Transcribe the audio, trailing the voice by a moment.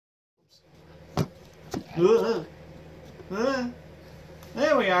There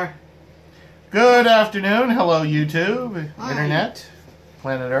we are. Good afternoon. Hello, YouTube, Hi. Internet,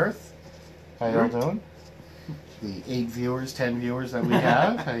 Planet Earth. How y'all doing? The 8 viewers, 10 viewers that we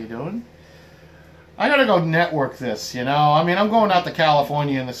have. How you doing? I gotta go network this, you know. I mean, I'm going out to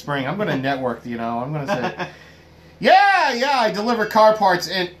California in the spring. I'm gonna network, you know. I'm gonna say, yeah, I deliver car parts,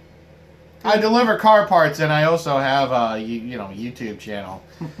 and I also have a YouTube channel.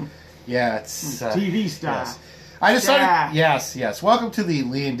 Yeah, it's TV star. Yes. I decided. Yeah. Yes. Welcome to the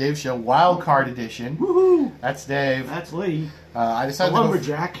Lee and Dave Show Wild Card Edition. Woohoo! That's Dave. That's Lee. I decided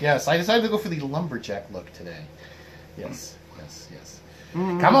lumberjack. Yes, I decided to go for the lumberjack look today. Yes.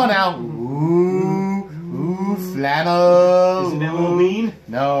 Come on now. Ooh, flannel. Isn't that little mean?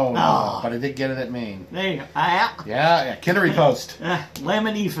 No, Oh. but I did get it at Maine. There you go. Yeah, Kittery Post.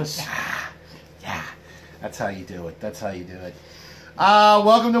 Laminiphus. Yeah, that's how you do it.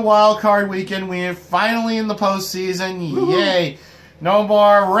 Welcome to Wild Card Weekend. We are finally in the postseason. Yay! No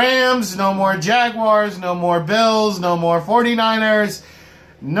more Rams, no more Jaguars, no more Bills, no more 49ers,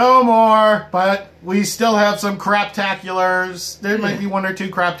 no more, but we still have some craptaculars. There might be 1 or 2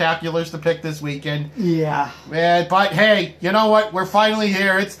 craptaculars to pick this weekend. Yeah. But hey, you know what? We're finally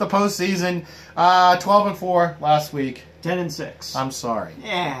here. It's the postseason. 12-4 last week. 10-6. I'm sorry.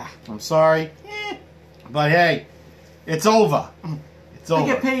 Yeah. I'm sorry. But hey, it's over. It's over. We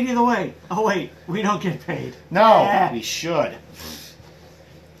get paid either way. Oh wait, we don't get paid. No, Yeah. we should.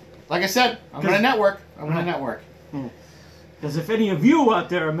 Like I said, I'm going to network. Because if any of you out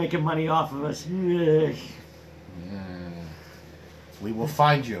there are making money off of us, We will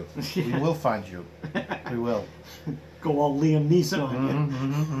find you. We will find you. We will. go all Liam Neeson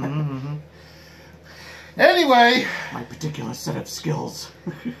on you. Anyway, My particular set of skills.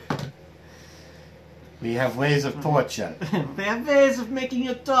 we have ways of torture. They have ways of making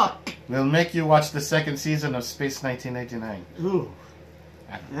you talk. We'll make you watch the 2nd season of Space 1989. Ooh.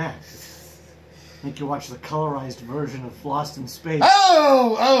 Yeah. Make you watch the colorized version of Lost in Space.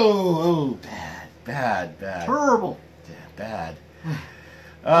 Oh, bad. Terrible. Bad.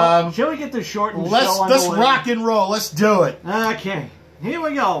 Shall we get this shortened show Let's underway? rock and roll. Let's do it. Okay. Here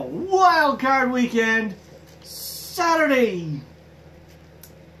we go. Wild Card Weekend. Saturday.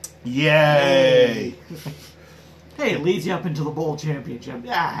 Yay. Hey, it leads you up into the bowl championship.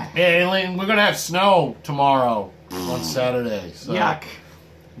 Hey, Elaine, we're gonna have snow tomorrow on Saturday. So. Yuck.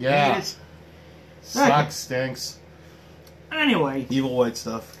 Yeah. Hate it. Sucks, stinks. Anyway, Evil white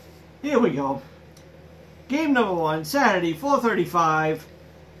stuff. here we go. Game number 1, Saturday, 4:35.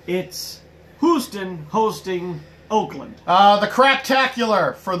 It's Houston hosting Oakland. The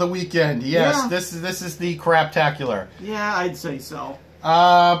craptacular for the weekend. Yes, Yeah. this is the craptacular. Yeah, I'd say so.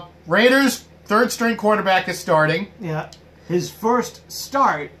 Raiders' 3rd string quarterback is starting. Yeah. His first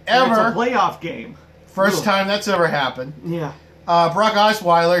start Ever. It's a playoff game. First Ugh. time that's ever happened. Yeah. Brock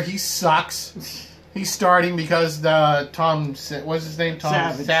Osweiler, he sucks. He's starting because what's his name?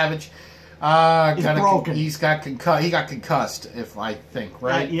 Tom Savage. He's broken. He got concussed, if I think,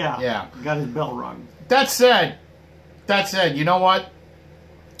 right? Yeah. Got his bell rung. That said, you know what?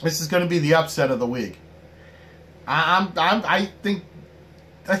 This is going to be the upset of the week. I think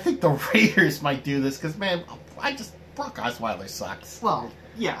the Raiders might do this because, man, Brock Osweiler sucks. Well,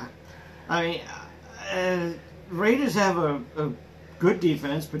 yeah. I mean, Raiders have a good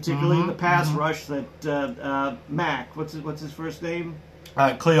defense, particularly in the pass rush. That Mack, what's his first name?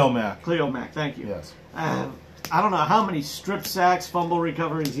 Cleo Mack. Cleo Mack. Thank you. Yes. I don't know how many strip sacks, fumble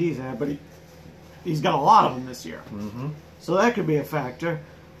recoveries he's had, but he's got a lot of them this year. So that could be a factor.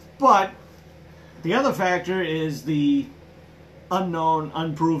 But the other factor is the unknown,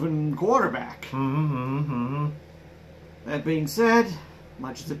 unproven quarterback. That being said,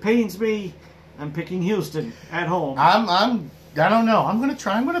 much as it pains me, I'm picking Houston at home. I don't know. I'm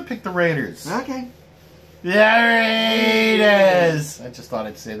gonna pick the Raiders. Okay. The Raiders. I just thought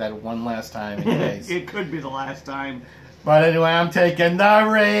I'd say that one last time in case. It could be the last time. But anyway, I'm taking the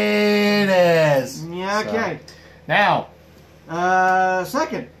Raiders. Yeah, okay. So, now.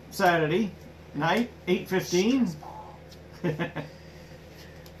 Second Saturday night, 8:15. You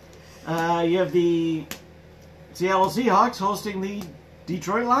have the Seattle Seahawks hosting the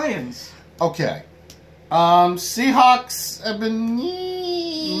Detroit Lions. Okay. Seahawks have been...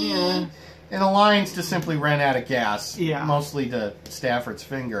 Yeah. And the Lions just simply ran out of gas. Yeah. Mostly to Stafford's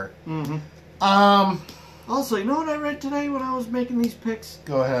finger. Also, you know what I read today when I was making these picks?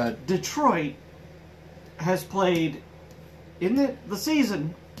 Go ahead. Detroit has played in the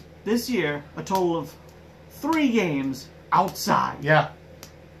season this year a total of 3 games outside. Yeah.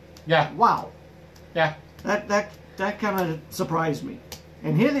 Yeah. Wow. Yeah. That kind of surprised me.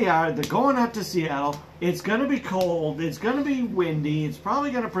 And here they are. They're going up to Seattle. It's going to be cold. It's going to be windy. It's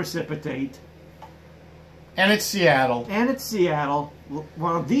probably going to precipitate. And it's Seattle. And it's Seattle.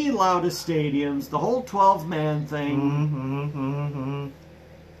 One of the loudest stadiums. The whole 12-man thing. Mm-hmm.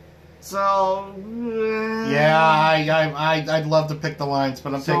 So... yeah, I'd love to pick the Lions,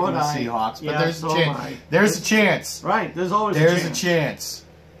 but I'm So taking would the I. Seahawks. But Yeah, there's so a am chance. I. There's a chance. Right, there's always There's a a chance. chance.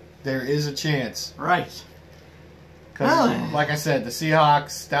 There is a chance. Right. Because, like I said, the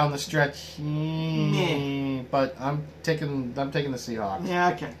Seahawks down the stretch. Meh. But I'm taking the Seahawks. Yeah,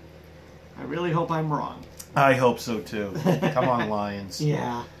 okay. I really hope I'm wrong. I hope so too. Come on, Lions.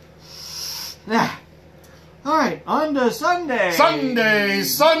 Yeah. Yeah. All right, on to Sunday. Sunday.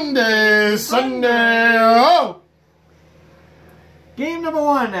 Oh! Game number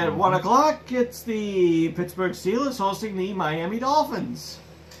 1 at 1 o'clock. It's the Pittsburgh Steelers hosting the Miami Dolphins.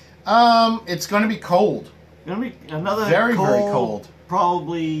 It's going to be cold. Gonna be another Very cold.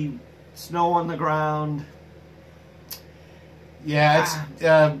 Probably snow on the ground. Yeah,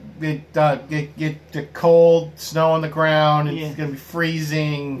 it's cold, snow on the ground. It's Yeah. going to be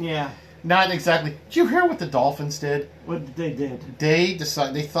freezing. Yeah. Not exactly. Did you hear what the Dolphins did? What they did. They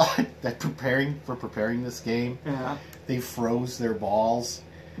thought that preparing this game, Yeah. they froze their balls,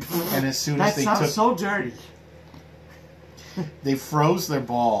 and as soon That as they sounds took, so dirty. they froze their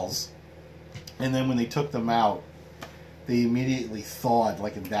balls, and then when they took them out, they immediately thawed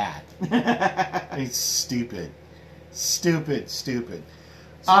like that. It's stupid. So,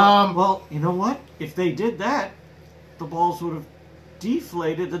 Well, you know what? If they did that, the balls would have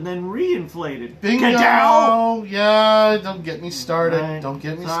deflated and then reinflated. bingo! Ka-dow! Yeah, don't get me started. Right. Don't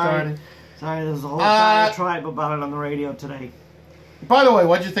get me Sorry. started. Sorry, there's a whole diatribe about it on the radio today. By the way,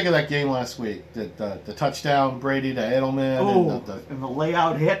 what did you think of that game last week? The touchdown, Brady to Edelman, Oh, and the and the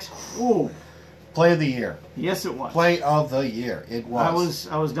layout hit. Oh, play of the year. yes, it was. Play of the year. It was.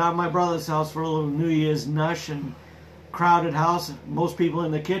 I was down at my brother's house for a little New Year's nush and crowded house. Most people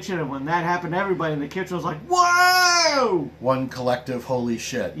in the kitchen, and when that happened, everybody in the kitchen was like, "Whoa!" One collective holy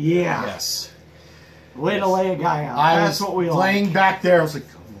shit. Yeah. Yes. Way to lay a guy out. I That's was what we playing like. back there. I was like,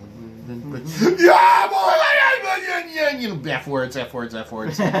 yeah, boy, you know, F words.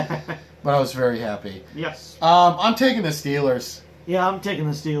 But I was very happy. Yes. I'm taking the Steelers. Yeah, I'm taking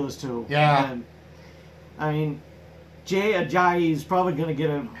the Steelers too. Yeah. And, I mean, Jay Ajayi is probably going to get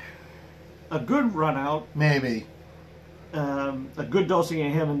a good run out, Maybe. a good dosing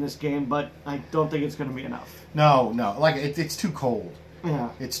of him in this game, but I don't think it's going to be enough. No. Like it's too cold. Yeah.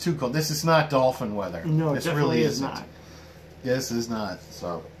 It's too cold. This is not Dolphin weather. No, it this definitely really is isn't. not. This is not.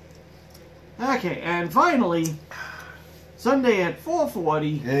 So. Okay, and finally, Sunday at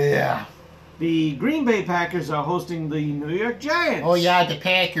 4:40, Yeah. the Green Bay Packers are hosting the New York Giants. Oh yeah, the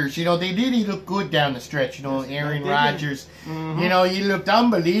Packers. You know they really look good down the stretch. You know, Yes, Aaron they did. Rodgers. Mhm. You know, he looked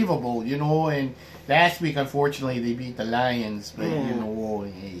unbelievable. You know, and last week unfortunately they beat the Lions. But Yeah. you know,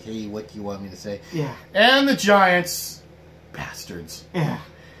 hey, what do you want me to say? Yeah. And the Giants, bastards. Yeah.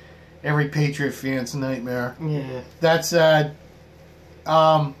 Every Patriot fan's nightmare. Yeah. That said,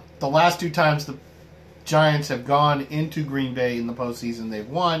 the last 2 times the Giants have gone into Green Bay in the postseason, they've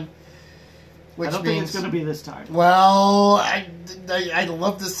won. Which I don't means, think it's going to be this time. well, I'd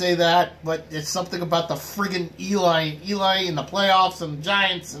love to say that, but it's something about the friggin' Eli in the playoffs and the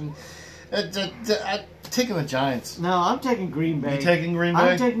Giants and taking the Giants. No, I'm taking Green Bay. You taking Green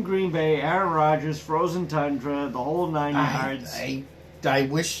Bay? I'm taking Green Bay. Aaron Rodgers, frozen tundra, the whole 9 yards. I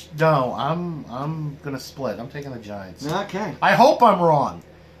wish no. I'm gonna split. I'm taking the Giants. Okay. I hope I'm wrong.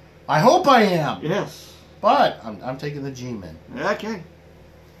 I hope I am. Yes. But I'm taking the G-men. Okay.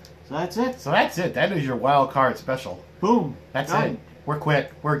 So that's it. So that's it. That is your wild card special. Boom. That's Done. it. We're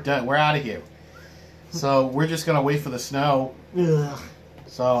quick. We're done. We're out of here. So we're just gonna wait for the snow. Ugh.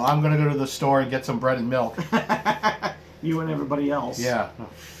 So I'm gonna go to the store and get some bread and milk. You and everybody else. Yeah.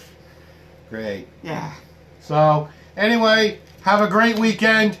 Great. Yeah. So anyway, have a great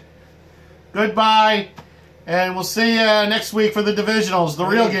weekend. Goodbye. And we'll see you next week for the divisionals, the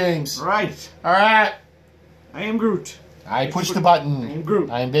real games. Right. All right. I am Groot. I push the button. I am Groot.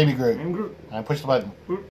 I am Baby I Groot. am Groot. I push the button. Groot.